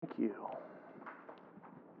you.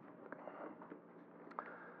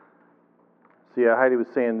 So yeah, Heidi was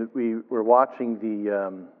saying that we were watching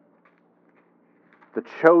the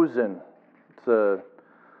Chosen. It's a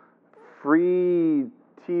free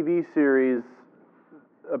TV series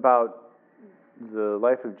about the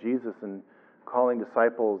life of Jesus and calling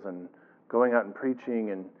disciples and going out and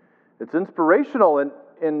preaching, and it's inspirational.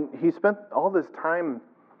 And he spent all this time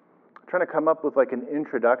trying to come up with like an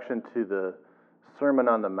introduction to the Sermon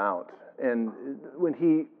on the Mount. And when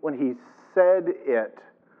he said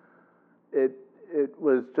it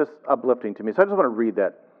was just uplifting to me. So I just want to read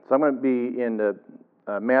that. So I'm going to be in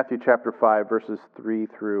Matthew chapter 5, verses 3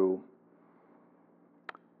 through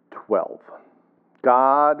 12.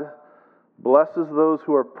 God blesses those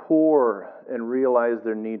who are poor and realize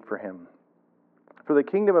their need for Him, for the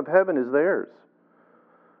kingdom of heaven is theirs.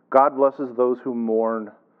 God blesses those who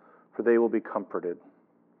mourn, for they will be comforted.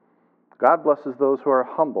 God blesses those who are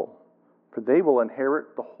humble, for they will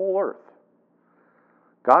inherit the whole earth.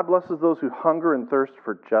 God blesses those who hunger and thirst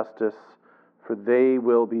for justice, for they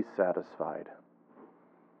will be satisfied.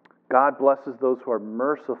 God blesses those who are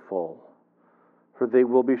merciful, for they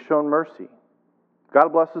will be shown mercy. God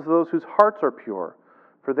blesses those whose hearts are pure,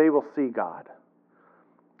 for they will see God.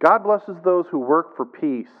 God blesses those who work for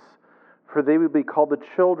peace, for they will be called the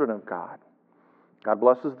children of God. God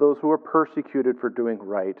blesses those who are persecuted for doing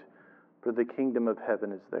right, for the kingdom of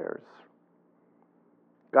heaven is theirs.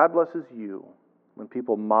 God blesses you when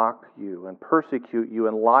people mock you and persecute you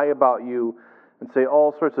and lie about you and say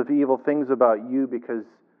all sorts of evil things about you because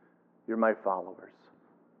you're my followers.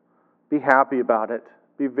 Be happy about it.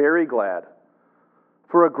 Be very glad,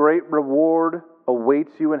 for a great reward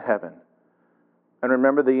awaits you in heaven. And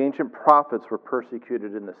remember, the ancient prophets were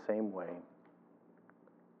persecuted in the same way.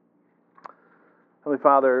 Heavenly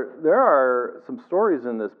Father, there are some stories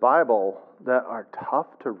in this Bible that are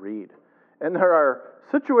tough to read. And there are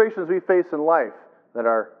situations we face in life that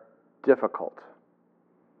are difficult.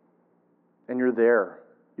 And you're there.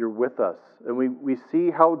 You're with us. And we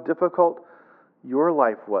see how difficult your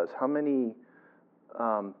life was. How many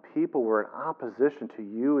people were in opposition to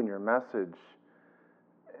you and your message.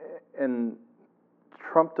 And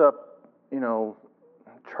trumped up,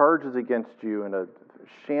 charges against you in a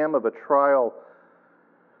sham of a trial.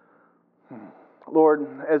 Lord,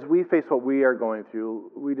 as we face what we are going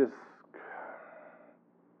through,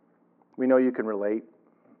 we know you can relate.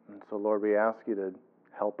 And so, Lord, we ask you to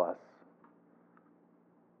help us.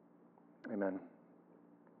 Amen.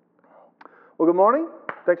 Well, good morning.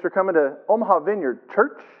 Thanks for coming to Omaha Vineyard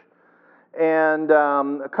Church. And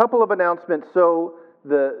a couple of announcements. So,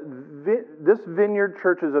 this Vineyard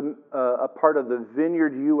Church is a part of the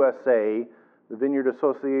Vineyard USA, the Vineyard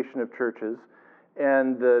Association of Churches.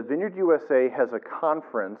 And the Vineyard USA has a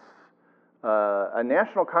conference, a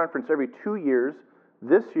national conference every 2 years.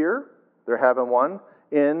 This year, they're having one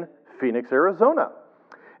in Phoenix, Arizona.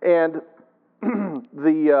 And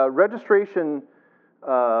the registration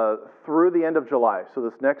through the end of July, so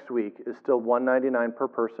this next week, is still $199 per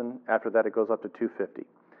person. After that, it goes up to $250.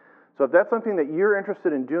 So if that's something that you're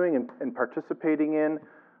interested in doing and participating in,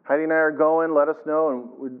 Heidi and I are going. Let us know, and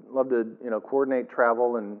we'd love to, coordinate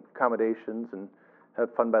travel and accommodations and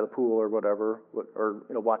have fun by the pool or whatever, or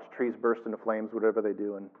watch trees burst into flames, whatever they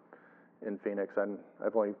do in Phoenix. And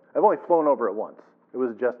I've only flown over it once. It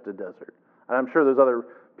was just a desert, and I'm sure there's other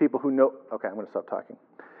people who know. Okay, I'm going to stop talking.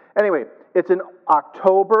 Anyway, it's in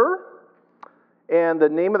October, and the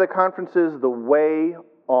name of the conference is The Way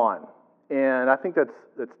On. And I think that's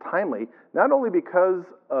timely, not only because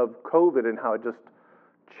of COVID and how it just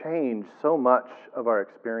changed so much of our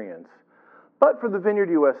experience, but for the Vineyard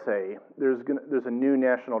USA, there's a new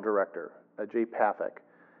national director, Jay Pathak,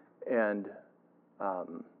 and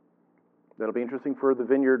that'll be interesting for the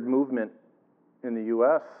Vineyard movement in the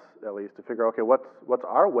U.S. at least to figure out, okay, what's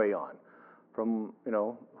our way on from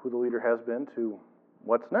who the leader has been to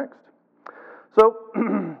what's next. So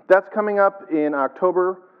that's coming up in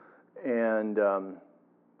October. And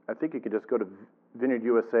I think you could just go to Vineyard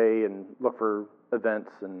USA and look for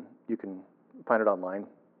events, and you can find it online.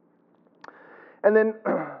 And then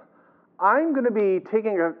I'm going to be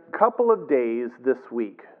taking a couple of days this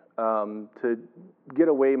week to get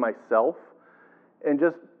away myself and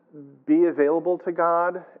just be available to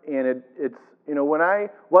God. And it's when I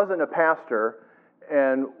wasn't a pastor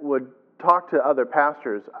and would talk to other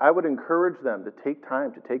pastors, I would encourage them to take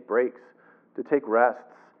time, to take breaks, to take rests.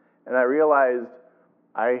 And I realized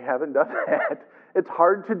I haven't done that. It's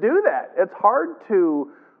hard to do that. It's hard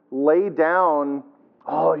to lay down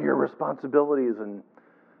all your responsibilities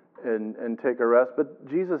and take a rest. But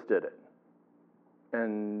Jesus did it.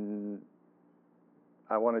 And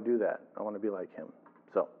I want to do that. I want to be like him.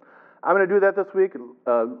 So I'm going to do that this week.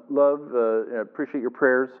 Appreciate your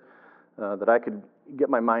prayers that I could get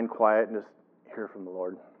my mind quiet and just hear from the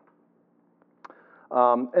Lord.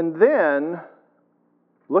 And then,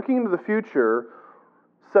 looking into the future,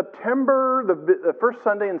 September, the first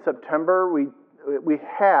Sunday in September, we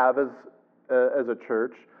have as a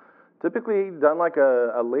church typically done like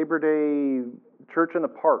a Labor Day church in the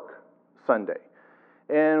park Sunday,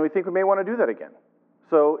 and we think we may want to do that again.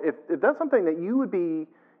 So if that's something that you would be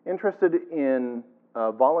interested in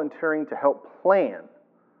volunteering to help plan,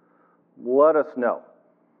 let us know.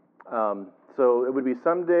 So it would be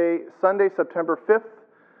Sunday, September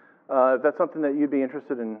 5th. If that's something that you'd be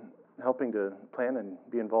interested in helping to plan and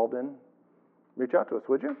be involved in, reach out to us,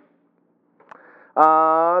 would you?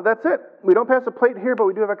 That's it. We don't pass a plate here, but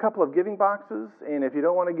we do have a couple of giving boxes. And if you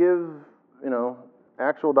don't want to give,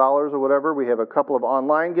 actual dollars or whatever, we have a couple of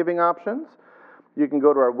online giving options. You can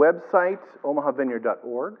go to our website,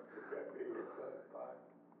 omahavineyard.org.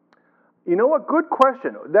 You know what? Good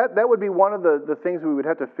question. That would be one of the things we would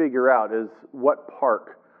have to figure out is what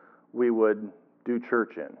park we would do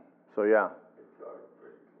church in. So yeah.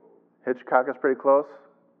 Hitchcock is pretty close?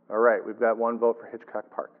 All right, we've got one vote for Hitchcock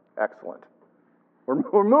Park. Excellent.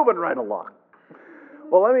 We're moving right along.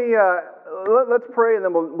 Well, let's pray and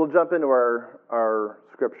then we'll jump into our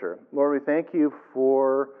scripture. Lord, we thank you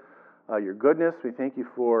for your goodness. We thank you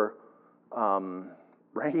for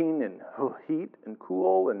rain and heat and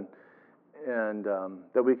cool and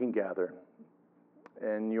that we can gather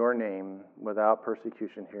in your name without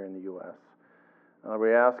persecution here in the U.S.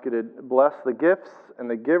 We ask you to bless the gifts and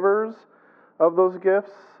the givers of those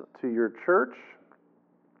gifts to your church.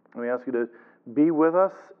 We ask you to be with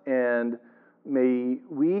us, and may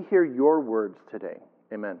we hear your words today.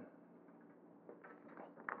 Amen.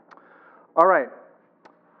 All right.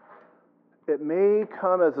 It may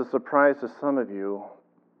come as a surprise to some of you.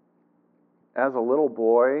 As a little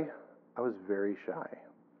boy, I was very shy.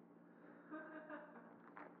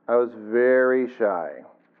 I was very shy.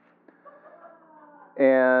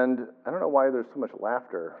 And I don't know why there's so much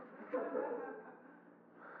laughter.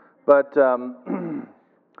 But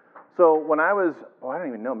so when I was, I don't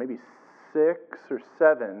even know, maybe 6 or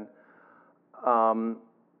 7,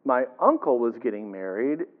 my uncle was getting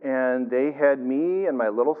married, and they had me and my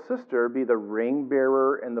little sister be the ring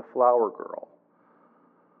bearer and the flower girl.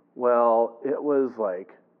 Well, it was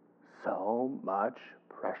like so much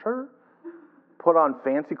pressure. Put on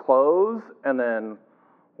fancy clothes and then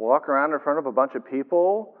walk around in front of a bunch of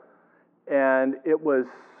people. And it was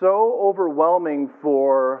so overwhelming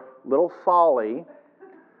for little Solly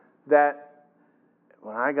that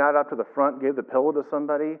when I got up to the front and gave the pillow to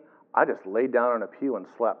somebody, I just laid down on a pew and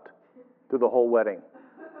slept through the whole wedding.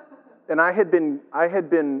 And I had been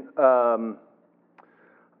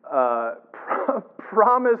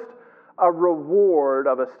promised a reward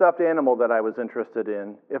of a stuffed animal that I was interested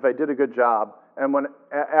in if I did a good job. And when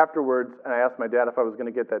afterwards, I asked my dad if I was going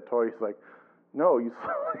to get that toy. He's like, "No, you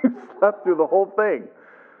slept through the whole thing."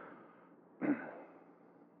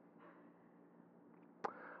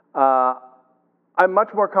 I'm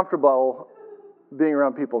much more comfortable being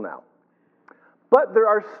around people now. But there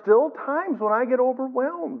are still times when I get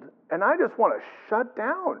overwhelmed and I just want to shut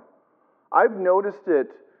down. I've noticed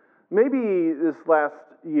it. Maybe this last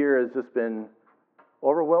year has just been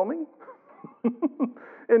overwhelming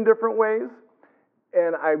in different ways.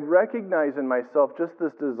 And I recognize in myself just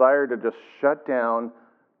this desire to just shut down,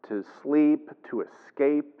 to sleep, to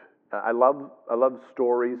escape. I love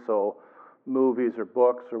stories, so movies or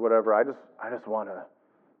books or whatever. I just want to,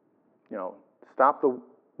 stop the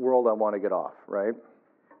world. I want to get off, right?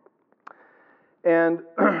 And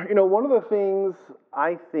one of the things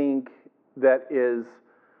I think that is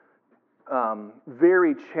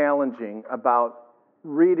very challenging about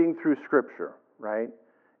reading through Scripture, right?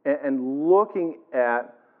 And looking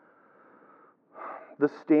at the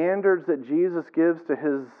standards that Jesus gives to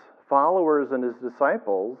his followers and his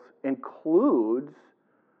disciples includes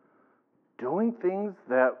doing things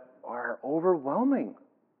that are overwhelming,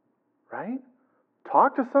 right?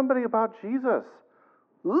 Talk to somebody about Jesus.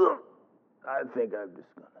 Ugh, I think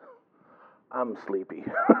I'm sleepy,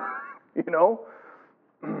 because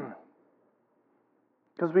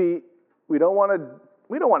we don't want to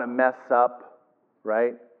mess up,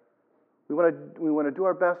 right? We want to do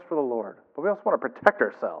our best for the Lord, but we also want to protect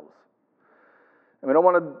ourselves. And we don't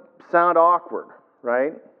want to sound awkward,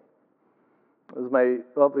 right? As my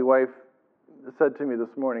lovely wife said to me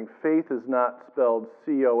this morning, faith is not spelled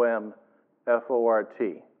COMFORT.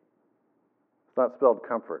 It's not spelled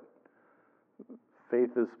comfort.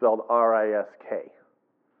 Faith is spelled RISK.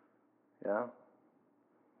 Yeah?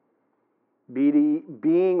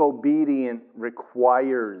 Being obedient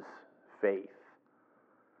requires faith.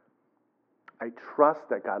 I trust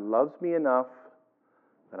that God loves me enough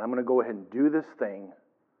that I'm going to go ahead and do this thing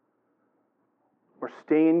or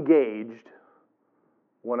stay engaged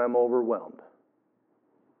when I'm overwhelmed.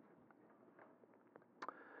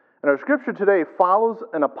 And our scripture today follows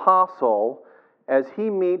an apostle as he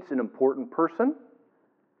meets an important person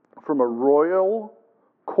from a royal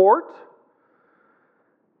court.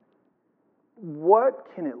 What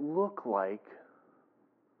can it look like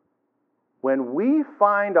when we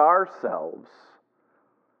find ourselves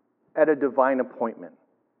at a divine appointment,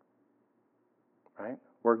 right?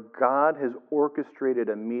 Where God has orchestrated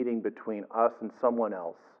a meeting between us and someone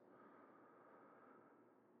else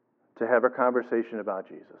to have a conversation about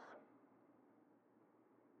Jesus.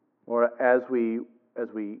 Or as we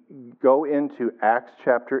go into Acts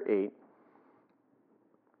chapter 8,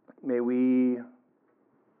 may we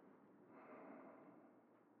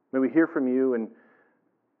hear from you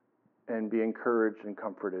and be encouraged and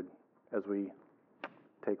comforted as we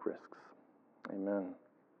take risks. Amen.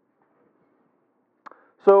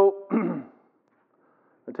 So,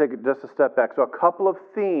 I'll take it just a step back. So, a couple of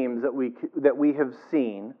themes that we have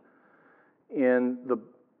seen in the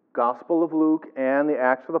Gospel of Luke and the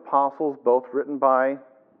Acts of the Apostles, both written by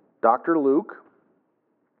Dr. Luke.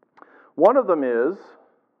 One of them is,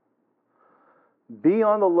 be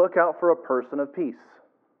on the lookout for a person of peace.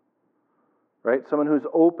 Right? Someone who's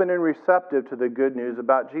open and receptive to the good news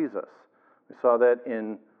about Jesus. We saw that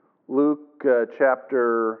in Luke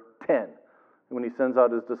chapter 10, when he sends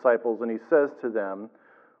out his disciples and he says to them,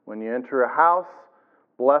 when you enter a house,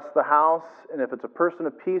 bless the house, and if it's a person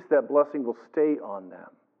of peace, that blessing will stay on them.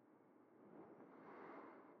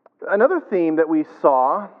 Another theme that we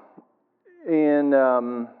saw in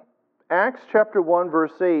Acts chapter 1,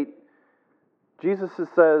 verse 8, Jesus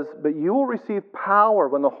says, but you will receive power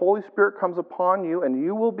when the Holy Spirit comes upon you, and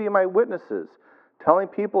you will be my witnesses, telling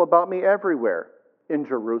people about me everywhere, in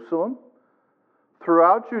Jerusalem,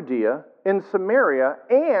 throughout Judea, in Samaria,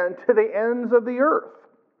 and to the ends of the earth.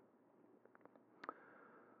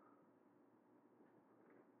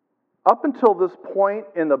 Up until this point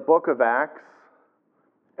in the book of Acts,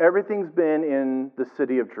 everything's been in the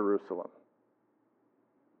city of Jerusalem.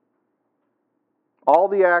 All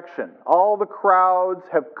the action, all the crowds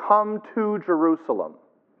have come to Jerusalem.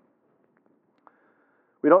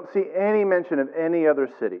 We don't see any mention of any other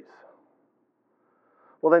cities.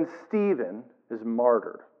 Well, then Stephen is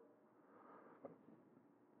martyred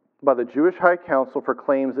by the Jewish High Council for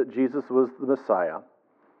claims that Jesus was the Messiah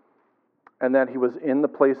and that he was in the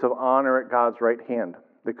place of honor at God's right hand.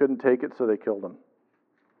 They couldn't take it, so they killed him.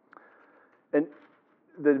 And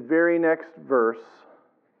the very next verse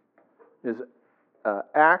is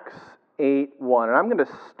Acts 8:1. And I'm going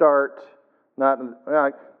to start,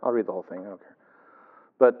 I'll read the whole thing, I don't care.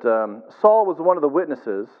 But Saul was one of the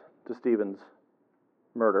witnesses to Stephen's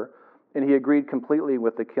murder, and he agreed completely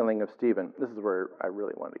with the killing of Stephen. This is where I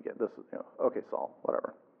really wanted to get this. Okay, Saul,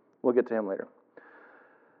 whatever. We'll get to him later.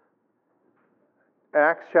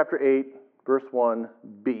 Acts chapter 8, verse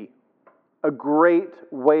 1b. A great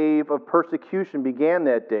wave of persecution began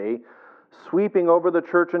that day, sweeping over the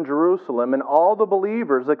church in Jerusalem, and all the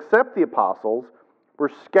believers, except the apostles, were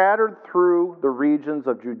scattered through the regions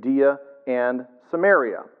of Judea and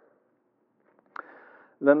Samaria.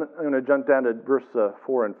 Then I'm going to jump down to verse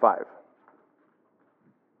 4 and 5.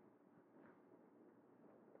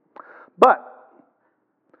 But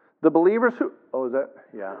the believers who... Oh, is that?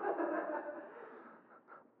 Yeah.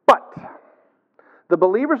 But the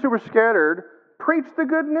believers who were scattered preached the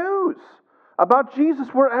good news about Jesus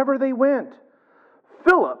wherever they went.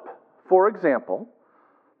 Philip, for example,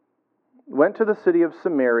 went to the city of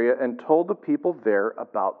Samaria and told the people there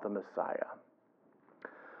about the Messiah.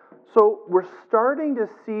 So we're starting to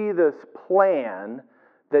see this plan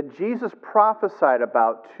that Jesus prophesied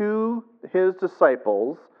about to his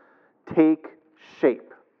disciples take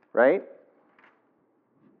shape, right?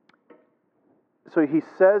 So he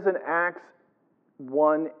says in Acts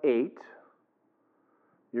 1:8,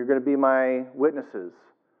 you're going to be my witnesses,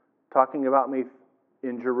 talking about me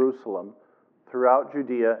in Jerusalem, throughout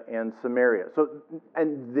Judea and Samaria.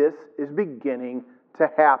 And this is beginning to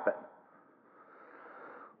happen.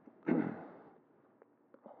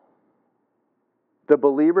 The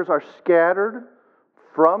believers are scattered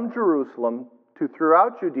from Jerusalem to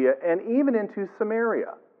throughout Judea and even into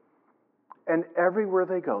Samaria. And everywhere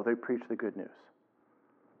they go, they preach the good news.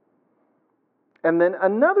 And then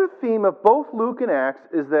another theme of both Luke and Acts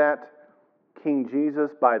is that King Jesus,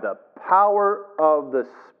 by the power of the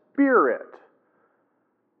Spirit,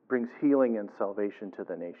 brings healing and salvation to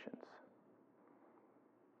the nations.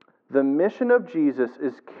 The mission of Jesus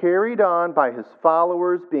is carried on by his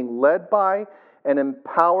followers, being led by and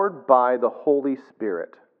empowered by the Holy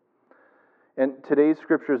Spirit. And today's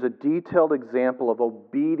scripture is a detailed example of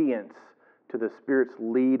obedience to the Spirit's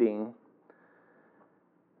leading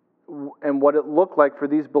and what it looked like for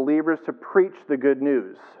these believers to preach the good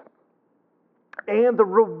news. And the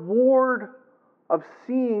reward of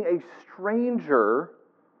seeing a stranger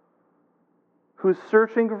who's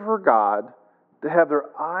searching for God to have their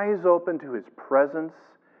eyes open to his presence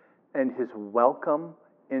and his welcome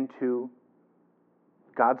into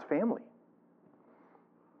God's family.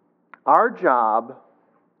 Our job,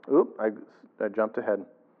 I jumped ahead.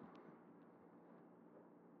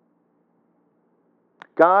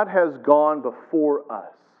 God has gone before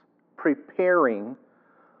us, preparing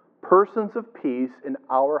persons of peace in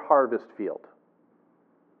our harvest field.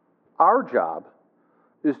 Our job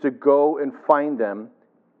is to go and find them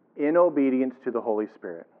in obedience to the Holy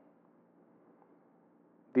Spirit.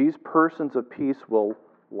 These persons of peace will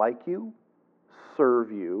like you,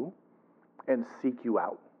 serve you, and seek you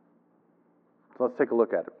out. So let's take a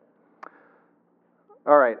look at it.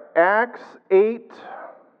 All right, Acts 8,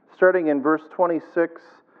 starting in verse 26.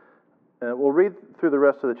 We'll read through the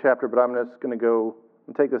rest of the chapter, but I'm just going to go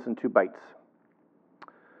and take this in 2 bites.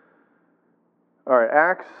 All right,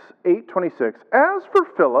 Acts 8:26. As for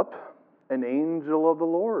Philip, an angel of the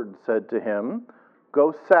Lord said to him,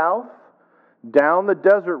 "Go south, down the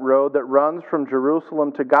desert road that runs from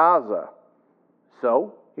Jerusalem to Gaza."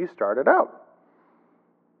 So he started out.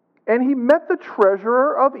 And he met the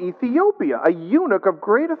treasurer of Ethiopia, a eunuch of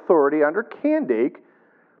great authority under Candace,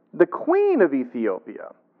 the queen of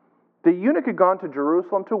Ethiopia. The eunuch had gone to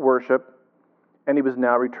Jerusalem to worship, and he was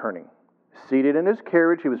now returning. Seated in his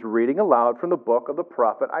carriage, he was reading aloud from the book of the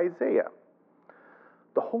prophet Isaiah.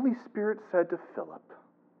 The Holy Spirit said to Philip,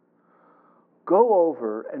 "Go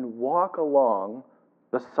over and walk along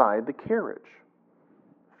beside the carriage."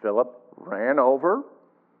 Philip ran over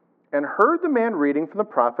and heard the man reading from the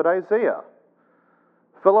prophet Isaiah.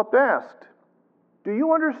 Philip asked, "Do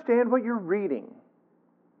you understand what you're reading?"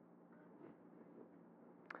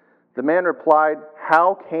 The man replied,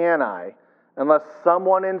 "How can I, unless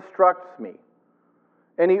someone instructs me?"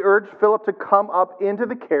 And he urged Philip to come up into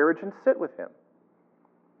the carriage and sit with him.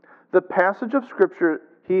 The passage of Scripture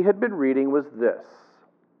he had been reading was this: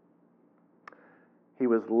 "He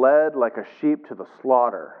was led like a sheep to the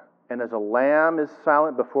slaughter, and as a lamb is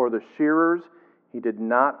silent before the shearers, he did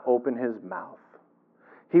not open his mouth.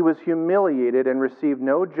 He was humiliated and received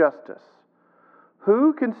no justice.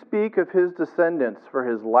 Who can speak of his descendants? For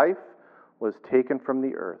his life was taken from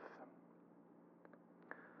the earth."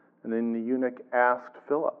 And then the eunuch asked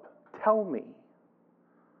Philip, "Tell me,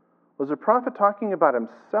 was the prophet talking about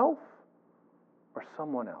himself or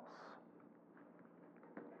someone else?"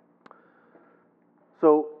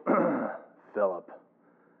 So, Philip,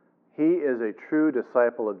 he is a true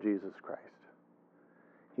disciple of Jesus Christ.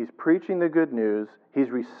 He's preaching the good news.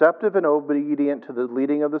 He's receptive and obedient to the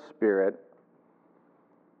leading of the Spirit.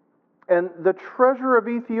 And the treasurer of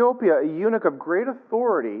Ethiopia, a eunuch of great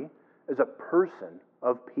authority, is a person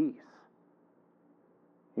of peace.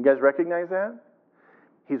 You guys recognize that?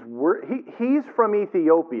 He's from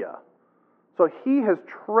Ethiopia. So he has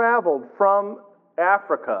traveled from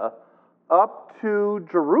Africa up to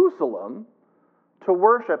Jerusalem to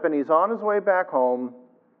worship, and he's on his way back home,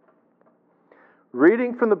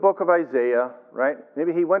 reading from the book of Isaiah, right?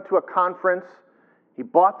 Maybe he went to a conference, he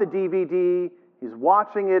bought the DVD, he's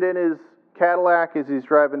watching it in his Cadillac as he's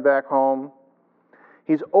driving back home.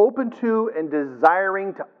 He's open to and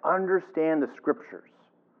desiring to understand the Scriptures.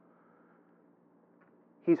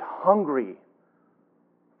 He's hungry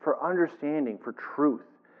for understanding, for truth.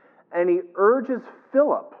 And he urges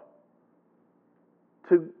Philip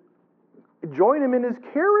to join him in his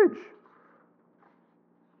carriage.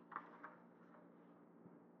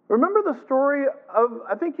 Remember the story of,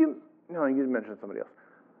 you mentioned somebody else.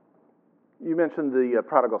 You mentioned the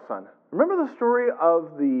prodigal son. Remember the story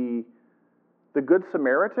of the Good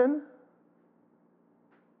Samaritan?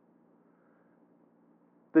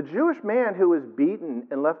 The Jewish man who was beaten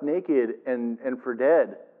and left naked and for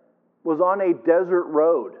dead was on a desert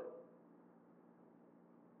road.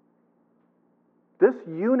 This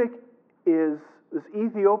eunuch this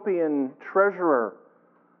Ethiopian treasurer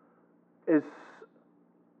is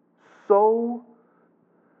so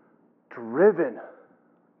driven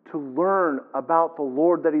to learn about the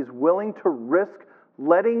Lord that he's willing to risk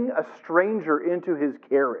letting a stranger into his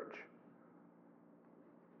carriage.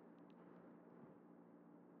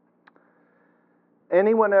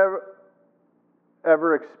 Anyone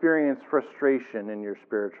ever experienced frustration in your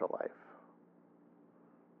spiritual life?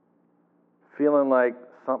 feeling like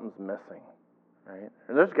something's missing, right?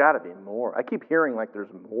 And there's got to be more. I keep hearing like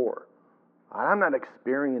there's more. I'm not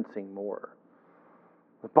experiencing more.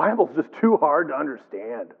 The Bible's just too hard to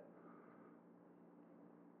understand.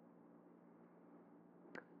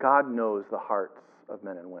 God knows the hearts of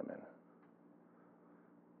men and women.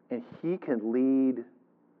 And He can lead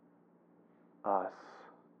us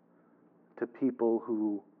to people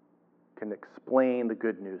who can explain the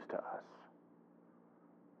good news to us.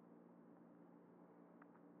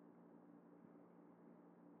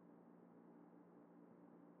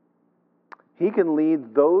 He can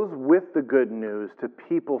lead those with the good news to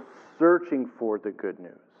people searching for the good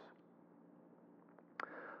news.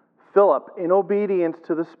 Philip, in obedience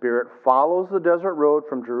to the Spirit, follows the desert road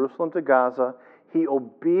from Jerusalem to Gaza. He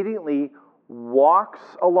obediently walks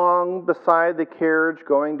along beside the carriage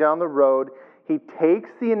going down the road. He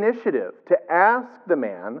takes the initiative to ask the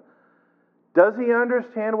man, does he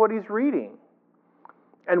understand what he's reading?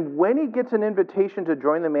 And when he gets an invitation to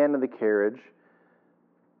join the man in the carriage,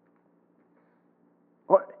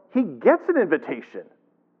 he gets an invitation.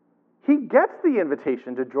 He gets the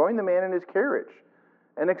invitation to join the man in his carriage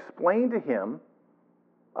and explain to him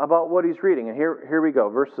about what he's reading. And here we go,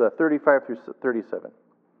 verse 35 through 37.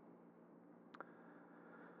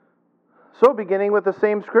 So, beginning with the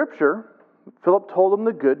same scripture, Philip told him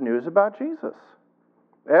the good news about Jesus.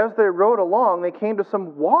 As they rode along, they came to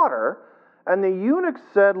some water, and the eunuch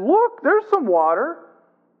said, "Look, there's some water.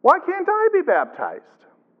 Why can't I be baptized?"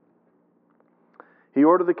 He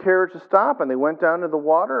ordered the carriage to stop, and they went down to the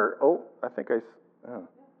water.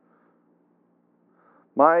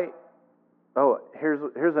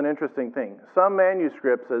 Here's an interesting thing. Some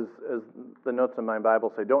manuscripts, as the notes in my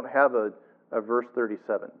Bible say, don't have a verse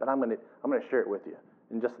 37, but I'm going to share it with you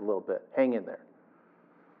in just a little bit. Hang in there.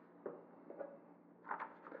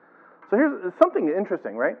 So here's something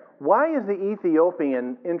interesting, right? Why is the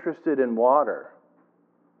Ethiopian interested in water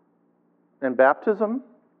and baptism?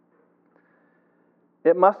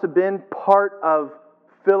 It must have been part of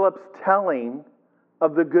Philip's telling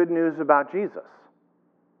of the good news about Jesus.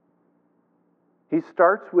 He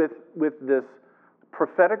starts with this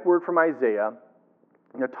prophetic word from Isaiah.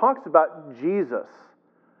 And it talks about Jesus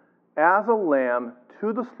as a lamb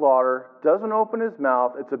to the slaughter, doesn't open his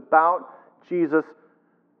mouth. It's about Jesus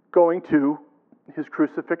going to his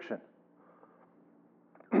crucifixion.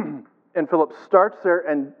 And Philip starts there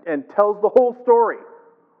and tells the whole story.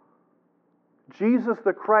 Jesus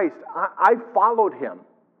the Christ, I followed him.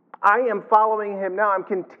 I am following him now. I'm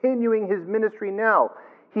continuing his ministry now.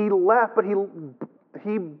 He left, but he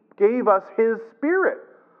gave us his Spirit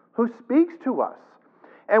who speaks to us.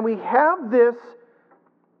 And we have this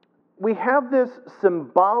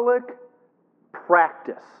symbolic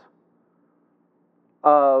practice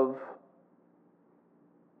of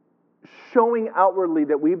showing outwardly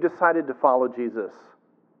that we've decided to follow Jesus.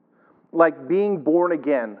 Like being born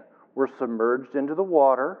again. We're submerged into the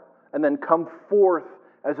water and then come forth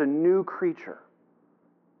as a new creature.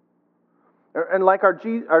 And like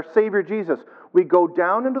our Savior Jesus, we go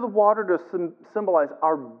down into the water to symbolize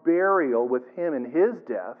our burial with him in his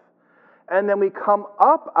death, and then we come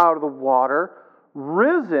up out of the water,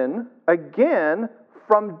 risen again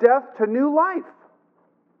from death to new life.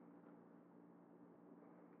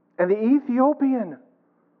 And the Ethiopian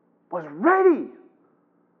was ready.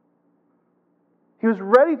 He was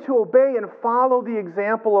ready to obey and follow the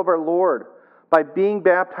example of our Lord by being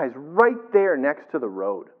baptized right there next to the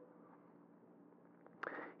road.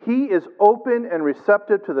 He is open and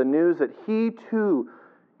receptive to the news that he too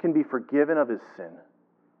can be forgiven of his sin,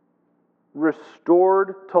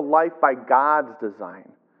 restored to life by God's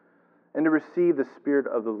design, and to receive the Spirit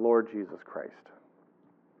of the Lord Jesus Christ.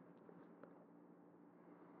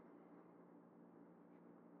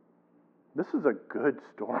 This is a good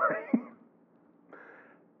story.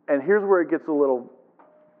 And here's where it gets a little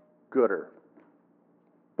gooder,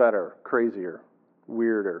 better, crazier,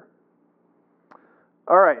 weirder.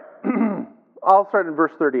 All right, I'll start in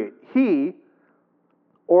verse 38. He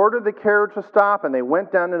ordered the carriage to stop, and they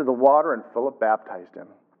went down into the water, and Philip baptized him.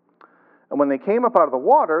 And when they came up out of the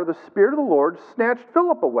water, the Spirit of the Lord snatched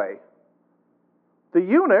Philip away. The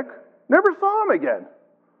eunuch never saw him again,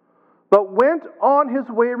 but went on his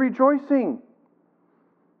way rejoicing.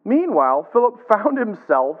 Meanwhile, Philip found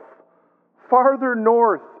himself farther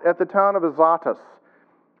north at the town of Azotus.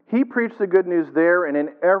 He preached the good news there and in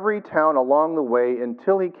every town along the way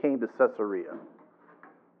until he came to Caesarea.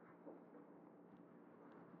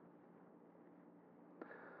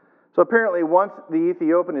 So apparently, once the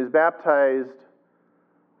Ethiopian is baptized,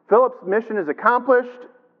 Philip's mission is accomplished,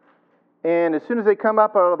 and as soon as they come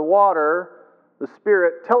up out of the water, the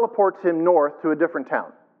Spirit teleports him north to a different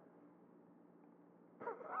town.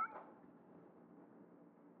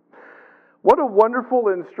 What a wonderful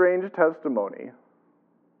and strange testimony.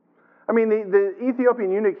 I mean, the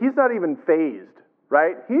Ethiopian eunuch, he's not even fazed,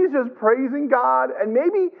 right? He's just praising God, and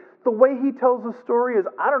maybe the way he tells the story is,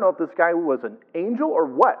 I don't know if this guy was an angel or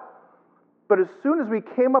what, but as soon as we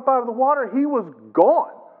came up out of the water, he was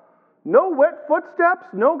gone. No wet footsteps,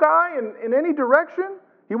 no guy in any direction.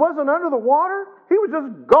 He wasn't under the water. He was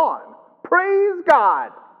just gone. Praise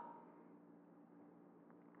God.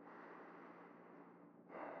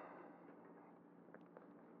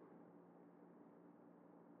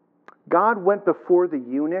 God went before the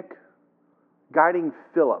eunuch, guiding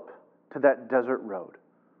Philip to that desert road,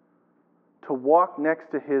 to walk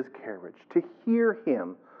next to his carriage, to hear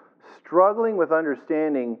him struggling with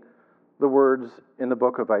understanding the words in the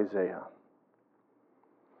book of Isaiah.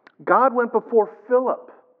 God went before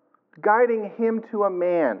Philip, guiding him to a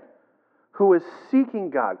man who is seeking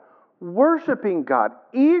God, worshiping God,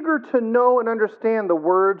 eager to know and understand the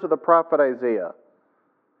words of the prophet Isaiah.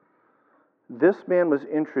 This man was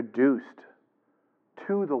introduced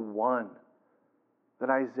to the one that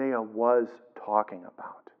Isaiah was talking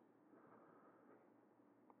about.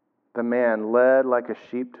 The man led like a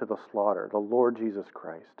sheep to the slaughter, the Lord Jesus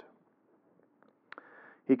Christ.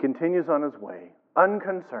 He continues on his way,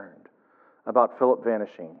 unconcerned about Philip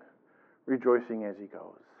vanishing, rejoicing as he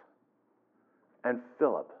goes. And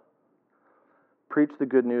Philip preached the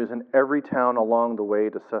good news in every town along the way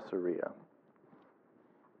to Caesarea.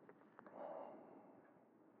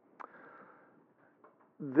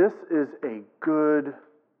 This is a good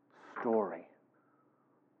story.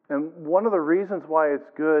 And one of the reasons why it's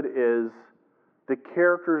good is the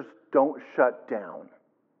characters don't shut down,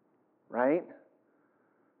 right?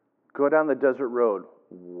 Go down the desert road.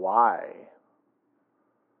 Why?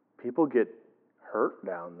 People get hurt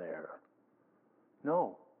down there.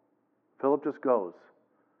 No. Philip just goes.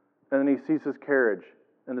 And then he sees his carriage,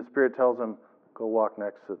 and the Spirit tells him, go walk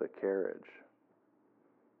next to the carriage.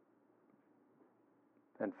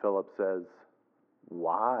 And Philip says,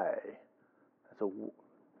 why? So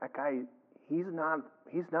that guy, he's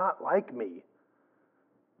not like me.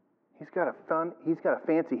 He's got a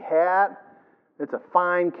fancy hat. It's a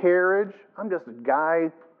fine carriage. I'm just a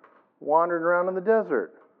guy wandering around in the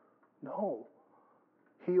desert. No.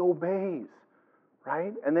 He obeys,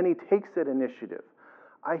 right? And then he takes that initiative.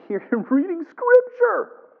 I hear him reading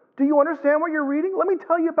Scripture. Do you understand what you're reading? Let me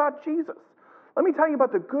tell you about Jesus. Let me tell you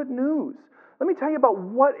about the good news. Let me tell you about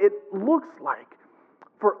what it looks like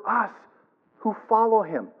for us who follow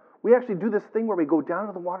him. We actually do this thing where we go down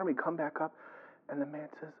to the water and we come back up, and the man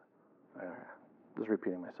says, just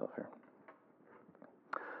repeating myself here.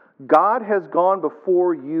 God has gone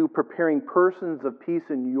before you, preparing persons of peace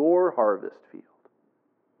in your harvest field.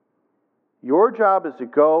 Your job is to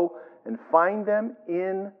go and find them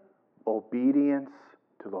in obedience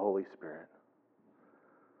to the Holy Spirit.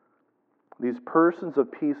 These persons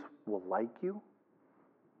of peace will like you,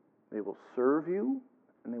 they will serve you,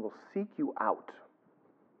 and they will seek you out.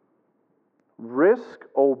 Risk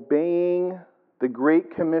obeying the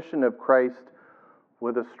great commission of Christ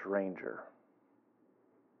with a stranger,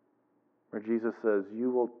 where Jesus says,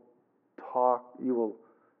 you will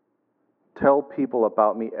tell people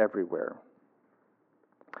about me everywhere.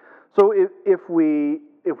 So if we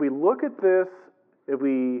look at this, if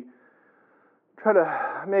we try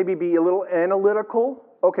to maybe be a little analytical,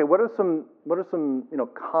 okay, what are some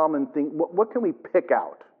common things? What can we pick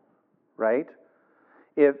out, right?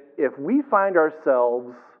 If we find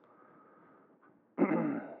ourselves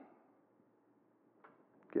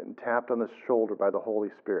getting tapped on the shoulder by the Holy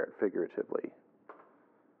Spirit, figuratively,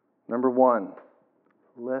 number one,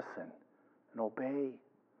 listen and obey.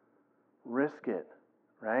 Risk it,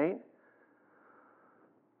 right?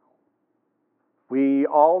 We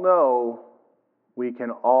all know we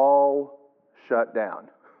can all shut down.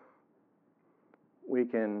 We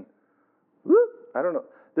can, I don't know.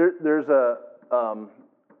 There's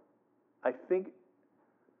I think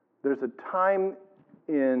there's a time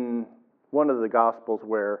in one of the Gospels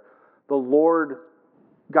where the Lord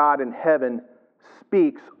God in heaven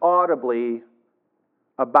speaks audibly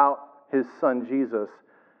about his son Jesus.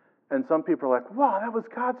 And some people are like, wow, that was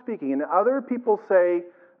God speaking. And other people say,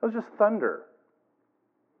 it was just thunder.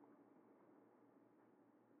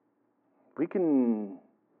 We can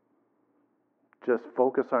just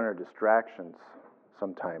focus on our distractions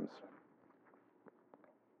sometimes.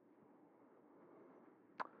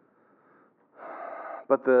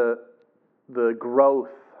 But the growth,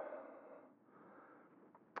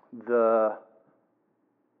 the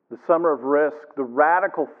The summer of risk, the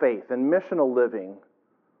radical faith and missional living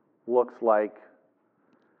looks like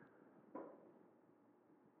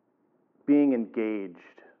being engaged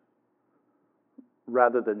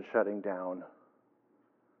rather than shutting down.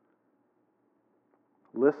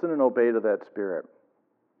 Listen and obey to that Spirit.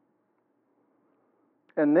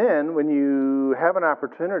 And then, when you have an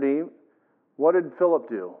opportunity, what did Philip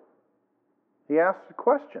do? He asked a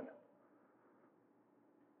question.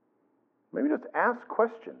 Maybe just ask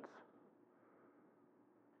questions.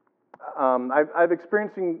 I've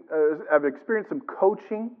experienced some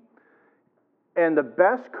coaching, and the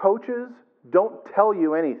best coaches don't tell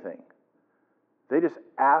you anything. They just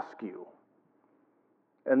ask you.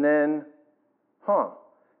 And then,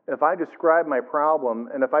 if I describe my problem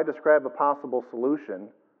and if I describe a possible solution,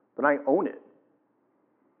 then I own it.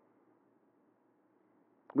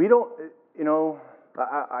 We don't,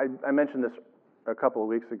 I mentioned this a couple of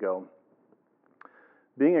weeks ago.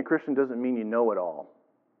 Being a Christian doesn't mean you know it all.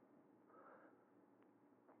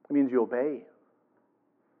 It means you obey.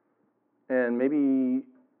 And maybe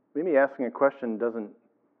asking a question doesn't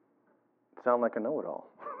sound like a know-it-all.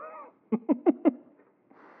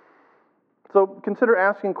 So consider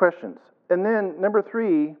asking questions. And then, number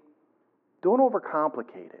 3, don't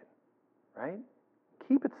overcomplicate it, right?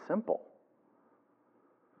 Keep it simple.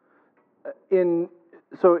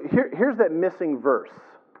 Here's that missing verse.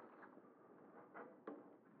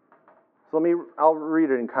 So I'll read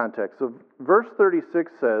it in context. So verse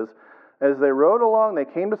 36 says, as they rode along, they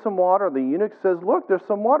came to some water. The eunuch says, look, there's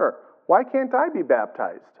some water. Why can't I be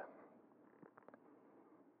baptized?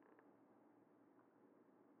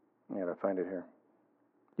 I gotta find it here.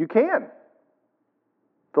 You can,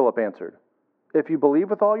 Philip answered, if you believe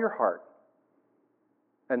with all your heart.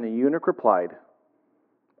 And the eunuch replied,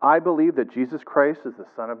 I believe that Jesus Christ is the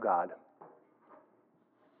Son of God.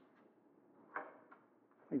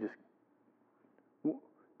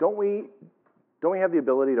 Don't we have the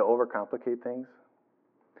ability to overcomplicate things?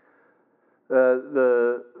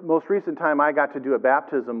 The most recent time I got to do a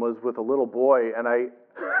baptism was with a little boy, and I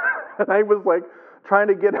was like trying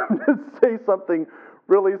to get him to say something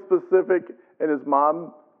really specific, and his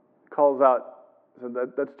mom calls out, said,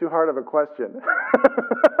 that's too hard of a question.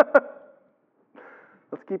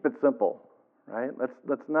 Let's keep it simple, right?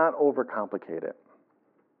 Let's not overcomplicate it.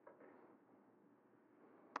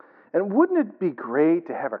 And wouldn't it be great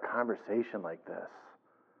to have a conversation like this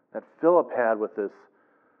that Philip had with this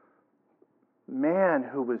man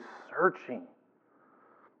who was searching?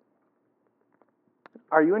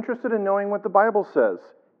 Are you interested in knowing what the Bible says?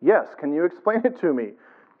 Yes. Can you explain it to me?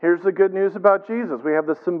 Here's the good news about Jesus. We have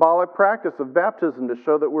the symbolic practice of baptism to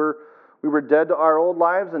show that we were dead to our old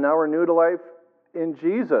lives and now we're new to life in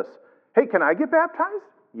Jesus. Hey, can I get baptized?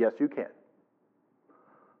 Yes, you can.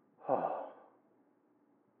 Oh.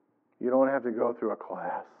 You don't have to go through a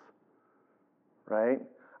class, right?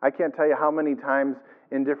 I can't tell you how many times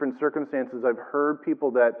in different circumstances I've heard people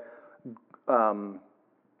that who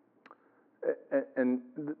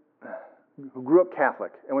grew up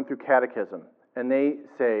Catholic and went through catechism, and they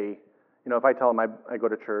say, if I tell them I go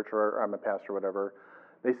to church or I'm a pastor or whatever,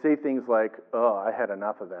 they say things like, oh, I had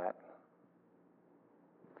enough of that.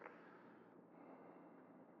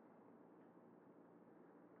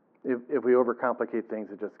 If we overcomplicate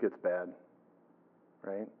things, it just gets bad,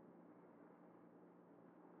 right?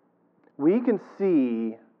 We can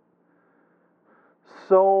see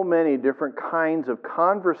so many different kinds of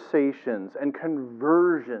conversations and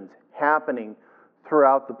conversions happening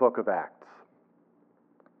throughout the book of Acts.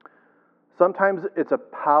 Sometimes it's a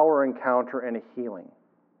power encounter and a healing,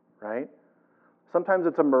 right? Sometimes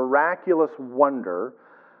it's a miraculous wonder,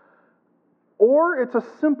 or it's a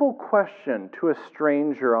simple question to a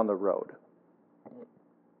stranger on the road.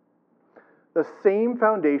 The same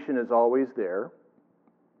foundation is always there,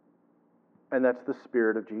 and that's the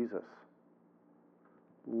Spirit of Jesus,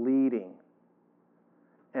 leading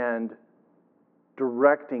and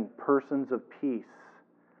directing persons of peace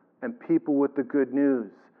and people with the good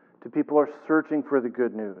news to people who are searching for the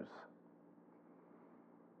good news.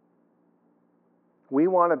 We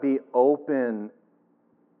want to be open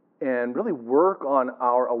and really work on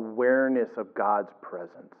our awareness of God's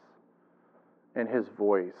presence and His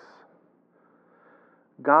voice.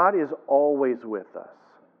 God is always with us.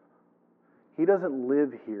 He doesn't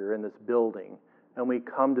live here in this building and we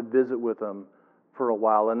come to visit with Him for a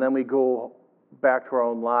while and then we go back to our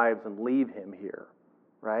own lives and leave Him here,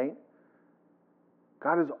 right?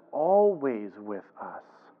 God is always with us.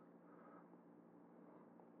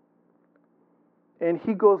 And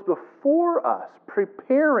He goes before us,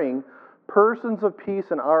 preparing persons of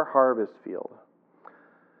peace in our harvest field.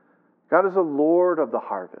 God is the Lord of the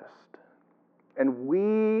harvest. And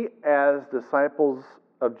we, as disciples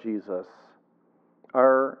of Jesus,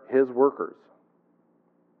 are His workers.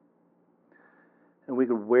 And we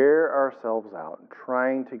could wear ourselves out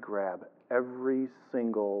trying to grab every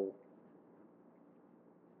single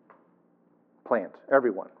plant,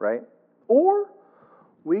 everyone, right? Or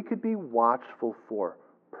we could be watchful for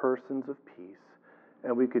persons of peace,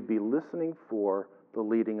 and we could be listening for the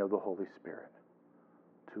leading of the Holy Spirit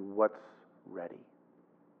to what's ready.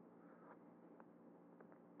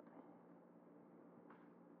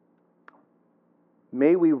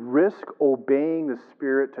 May we risk obeying the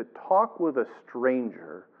Spirit to talk with a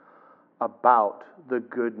stranger about the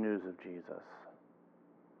good news of Jesus.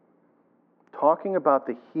 Talking about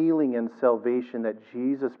the healing and salvation that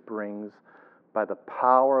Jesus brings by the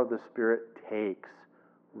power of the Spirit takes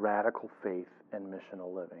radical faith and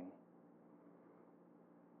missional living.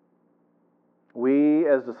 We,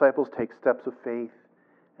 as disciples, take steps of faith,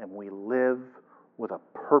 and we live with a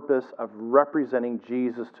purpose of representing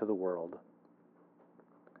Jesus to the world.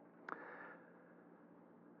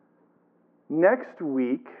 Next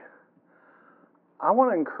week, I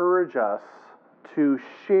want to encourage us to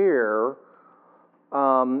share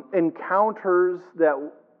encounters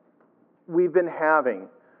that we've been having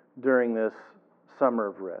during this summer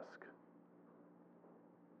of risk.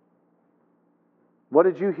 What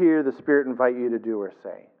did you hear the Spirit invite you to do or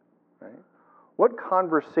say? Right? What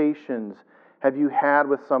conversations have you had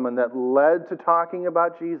with someone that led to talking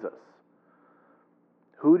about Jesus?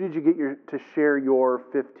 Who did you get to share your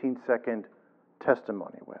 15-second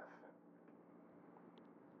testimony with?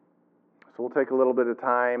 So we'll take a little bit of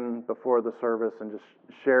time before the service and just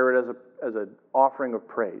share it as an offering of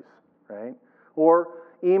praise, right? Or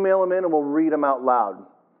email them in and we'll read them out loud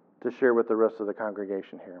to share with the rest of the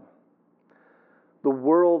congregation here. The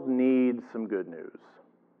world needs some good news.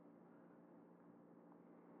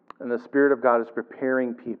 And the Spirit of God is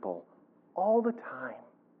preparing people all the time.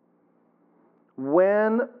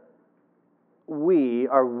 When we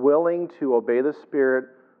are willing to obey the Spirit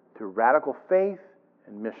through radical faith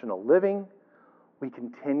and missional living, we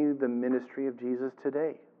continue the ministry of Jesus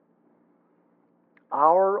today.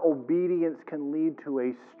 Our obedience can lead to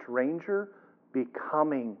a stranger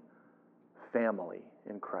becoming family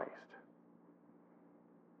in Christ.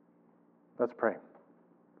 Let's pray.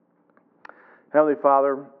 Heavenly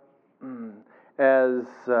Father, as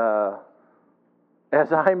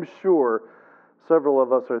I'm sure several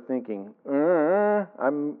of us are thinking,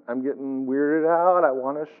 I'm getting weirded out, I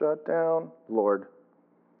want to shut down. Lord,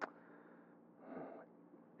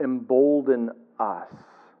 embolden us.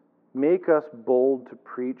 Make us bold to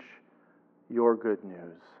preach your good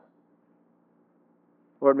news.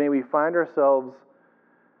 Lord, may we find ourselves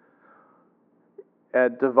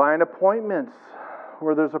at divine appointments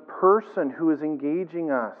where there's a person who is engaging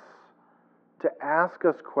us to ask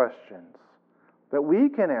us questions that we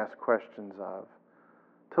can ask questions of,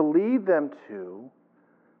 to lead them to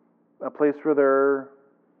a place where they're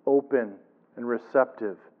open and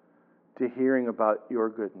receptive to hearing about your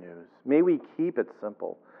good news. May we keep it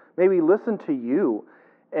simple. May we listen to you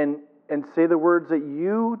and say the words that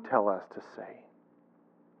you tell us to say.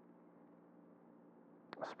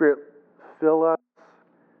 Spirit, fill us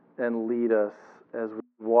and lead us as we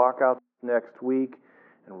walk out next week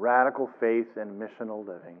in radical faith and missional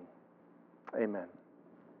living. Amen.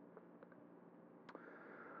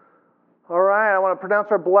 All right, I want to pronounce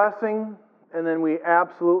our blessing, and then we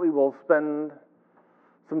absolutely will spend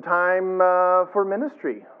some time for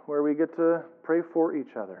ministry, where we get to pray for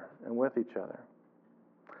each other and with each other.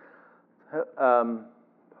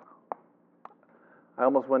 I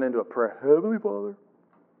almost went into a prayer. Heavenly Father.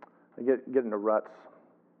 I get into ruts.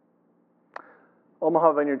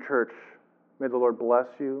 Omaha Vineyard Church, may the Lord bless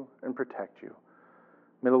you and protect you.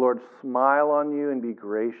 May the Lord smile on you and be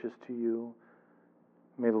gracious to you.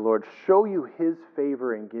 May the Lord show you His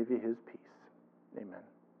favor and give you His peace.